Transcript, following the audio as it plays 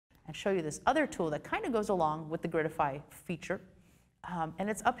and show you this other tool that kind of goes along with the Gridify feature. And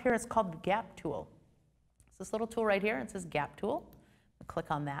it's up here, it's called the Gap tool. It's this little tool right here, it says Gap tool. I'll click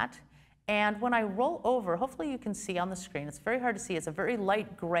on that. And when I roll over, hopefully you can see on the screen, it's very hard to see, it's a very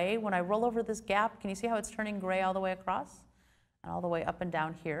light gray. When I roll over this gap, can you see how it's turning gray all the way across? And all the way up and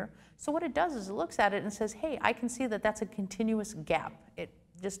down here. So what it does is it looks at it and says, hey, I can see that that's a continuous gap. It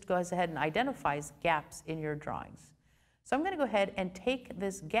just goes ahead and identifies gaps in your drawings. So I'm going to go ahead and take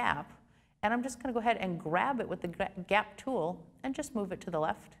this gap, and I'm just going to go ahead and grab it with the gap tool and just move it to the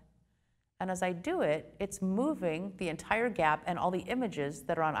left. And as I do it, it's moving the entire gap and all the images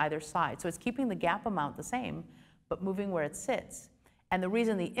that are on either side. So it's keeping the gap amount the same, but moving where it sits. And the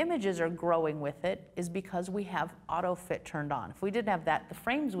reason the images are growing with it is because we have auto fit turned on. If we didn't have that, the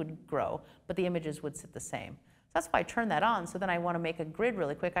frames would grow, but the images would sit the same. So that's why I turn that on. So then I want to make a grid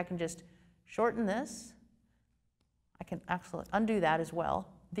really quick. I can just shorten this. I can actually undo that as well.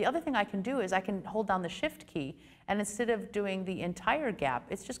 The other thing I can do is I can hold down the Shift key, and instead of doing the entire gap,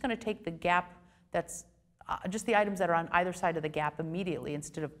 it's just going to take the gap that's just the items that are on either side of the gap immediately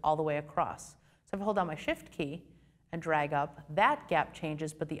instead of all the way across. So if I hold down my Shift key and drag up, that gap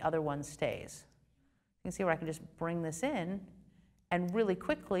changes, but the other one stays. You can see where I can just bring this in, and really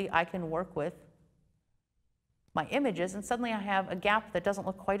quickly I can work with my images, and suddenly I have a gap that doesn't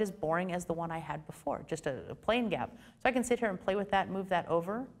look quite as boring as the one I had before, just a plain gap. So I can sit here and play with that, move that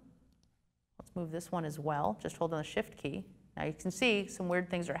over. Let's move this one as well, just hold on the Shift key. Now you can see some weird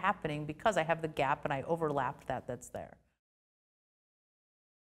things are happening because I have the gap and I overlapped that's there.